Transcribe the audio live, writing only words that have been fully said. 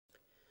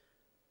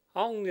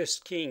On this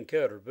King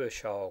Cutter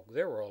Bush Hog,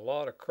 there were a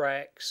lot of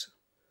cracks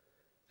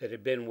that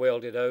had been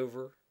welded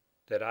over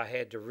that I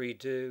had to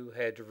redo,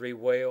 had to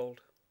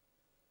re-weld.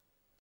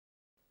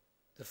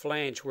 The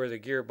flange where the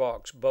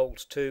gearbox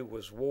bolts to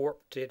was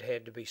warped. It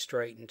had to be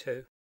straightened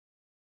too.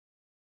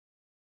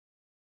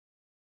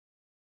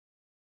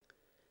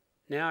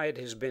 Now it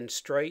has been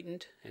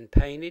straightened and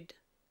painted,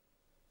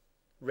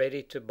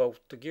 ready to bolt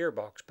the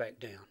gearbox back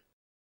down.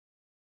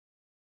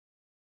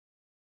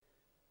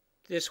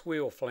 This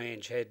wheel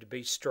flange had to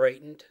be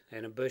straightened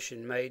and a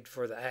bushing made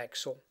for the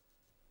axle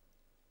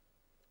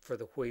for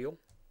the wheel.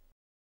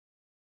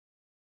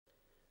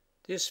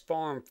 This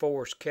Farm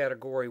Force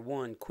Category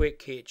 1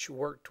 quick hitch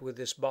worked with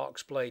this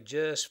box blade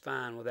just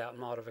fine without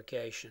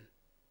modification.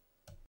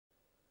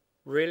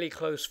 Really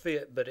close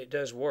fit, but it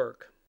does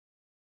work.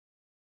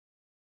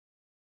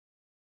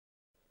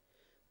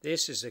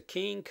 This is a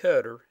King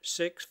Cutter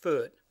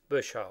 6-foot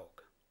Bush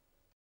Hog.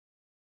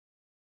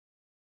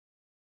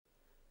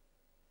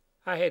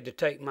 I had to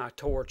take my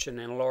torch and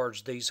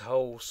enlarge these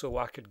holes so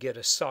I could get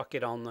a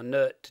socket on the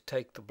nut to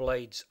take the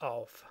blades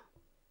off.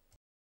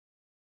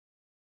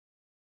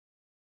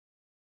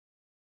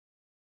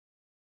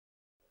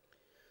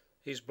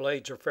 These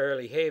blades are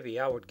fairly heavy.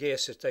 I would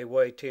guess that they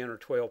weigh 10 or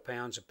 12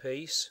 pounds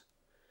apiece.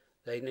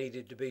 They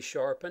needed to be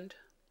sharpened.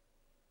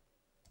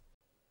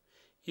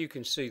 You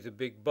can see the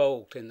big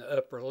bolt in the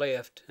upper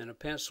left, and a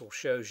pencil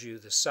shows you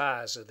the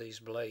size of these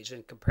blades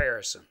in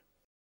comparison.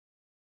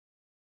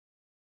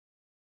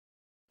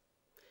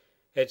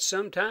 At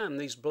some time,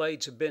 these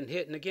blades have been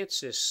hitting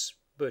against this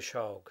Bush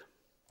Hog.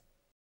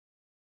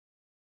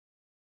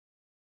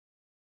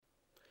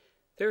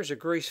 There's a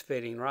grease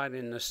fitting right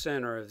in the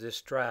center of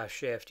this drive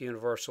shaft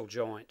universal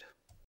joint.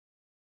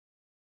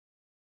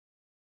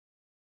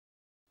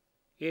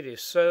 It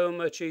is so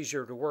much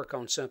easier to work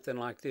on something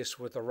like this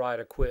with the right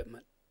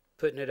equipment.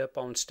 Putting it up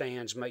on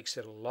stands makes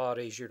it a lot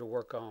easier to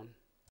work on.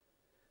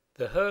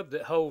 The hub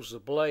that holds the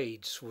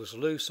blades was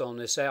loose on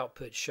this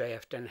output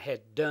shaft and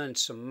had done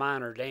some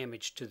minor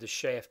damage to the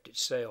shaft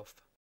itself.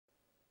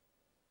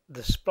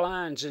 The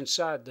splines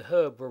inside the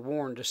hub were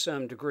worn to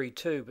some degree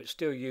too, but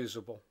still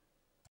usable.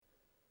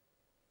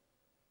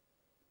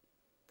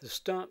 The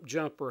stump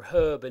jumper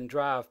hub and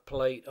drive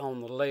plate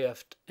on the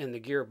left and the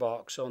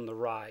gearbox on the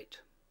right.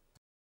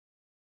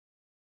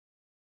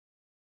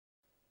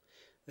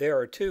 There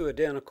are two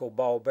identical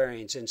ball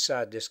bearings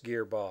inside this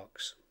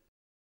gearbox.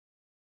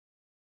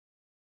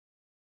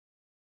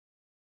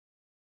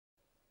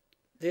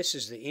 This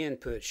is the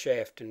input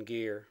shaft and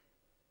gear.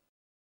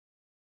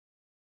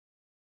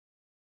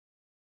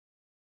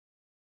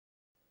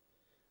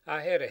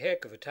 I had a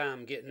heck of a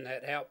time getting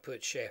that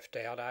output shaft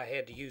out. I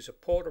had to use a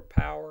Porter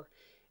Power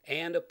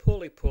and a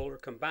pulley puller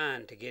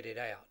combined to get it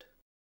out.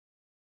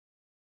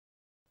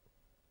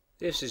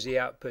 This is the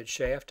output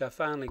shaft. I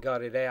finally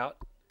got it out.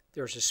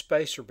 There's a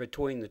spacer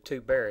between the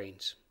two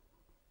bearings.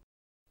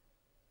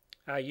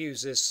 I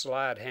use this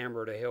slide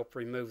hammer to help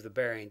remove the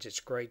bearings. It's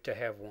great to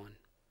have one.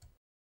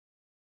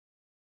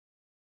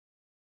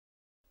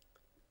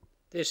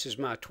 This is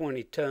my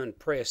 20-ton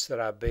press that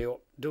I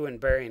built. Doing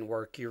bearing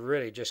work, you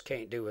really just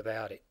can't do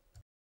without it.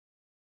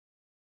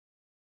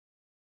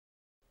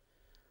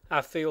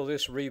 I filled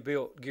this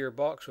rebuilt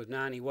gearbox with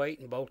 90 weight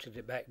and bolted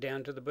it back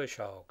down to the Bush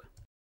Hog.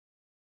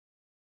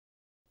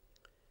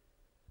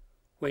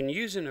 When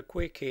using a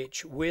quick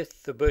hitch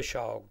with the Bush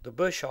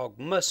Hog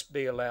must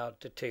be allowed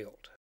to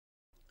tilt.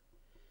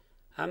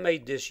 I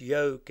made this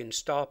yoke and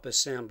stop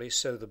assembly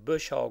so the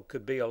Bush Hog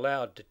could be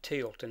allowed to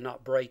tilt and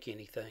not break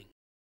anything.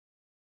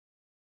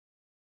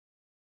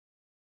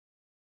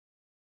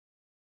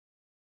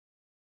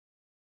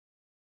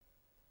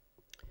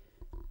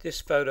 This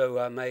photo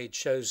I made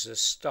shows the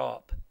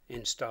stop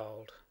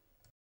installed.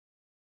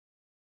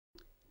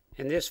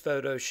 And this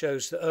photo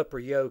shows the upper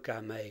yoke I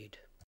made.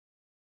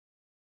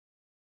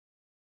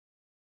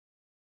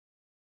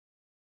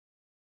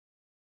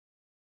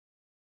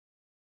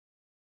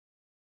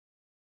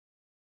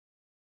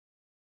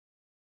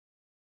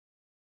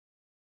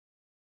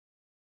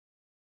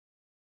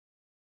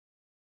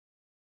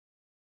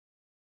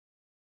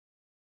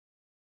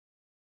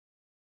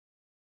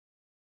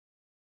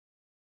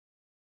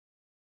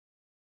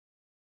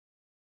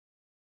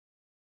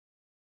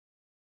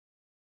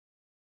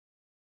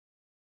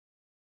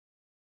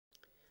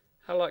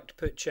 I like to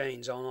put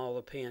chains on all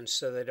the pins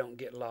so they don't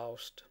get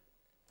lost.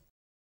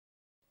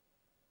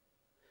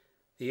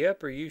 The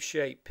upper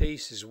U-shaped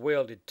piece is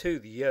welded to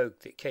the yoke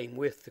that came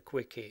with the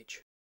quick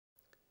hitch.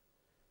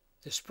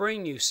 The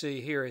spring you see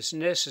here is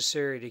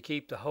necessary to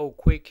keep the whole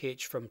quick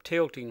hitch from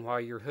tilting while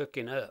you're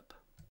hooking up.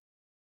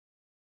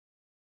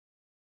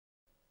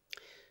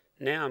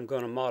 Now I'm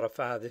going to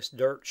modify this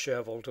dirt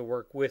shovel to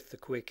work with the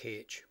quick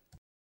hitch.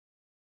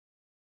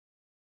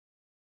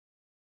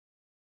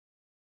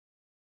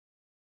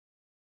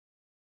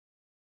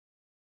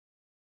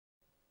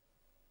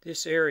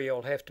 This area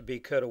will have to be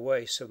cut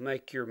away, so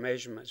make your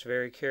measurements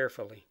very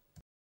carefully.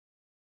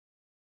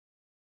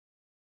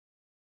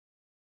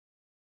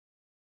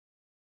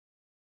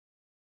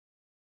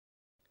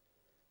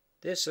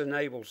 This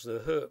enables the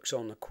hooks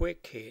on the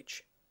quick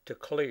hitch to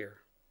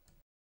clear.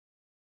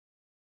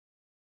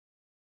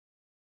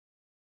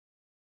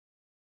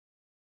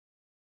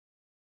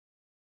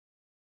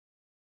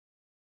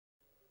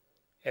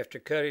 After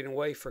cutting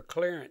away for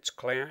clearance,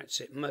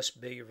 it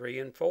must be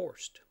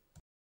reinforced.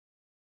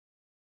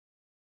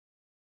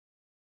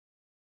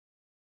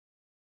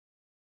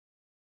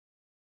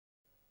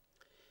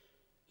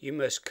 You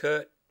must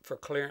cut for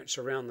clearance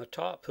around the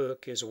top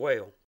hook as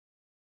well.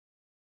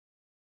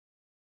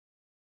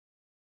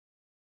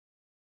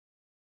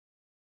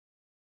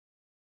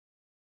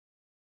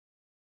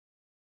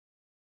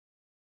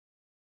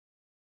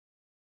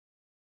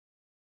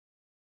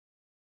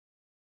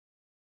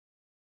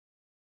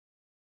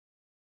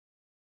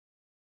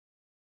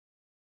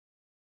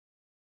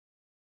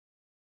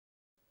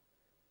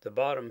 The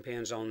bottom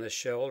pins on this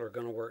shovel are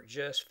going to work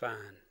just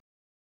fine.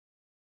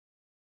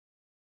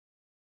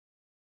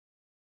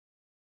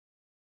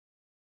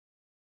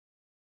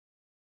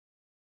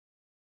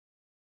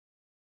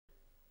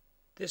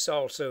 This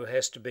also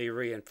has to be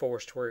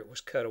reinforced where it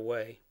was cut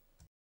away.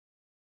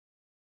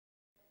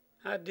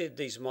 I did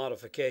these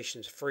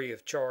modifications free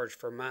of charge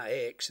for my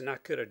ex, and I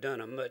could have done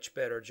a much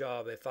better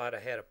job if I'd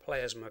have had a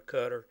plasma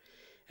cutter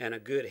and a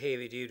good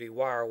heavy-duty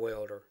wire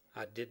welder.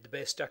 I did the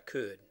best I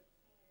could.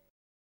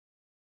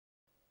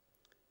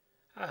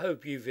 I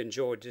hope you've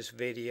enjoyed this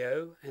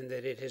video and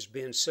that it has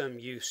been some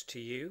use to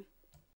you.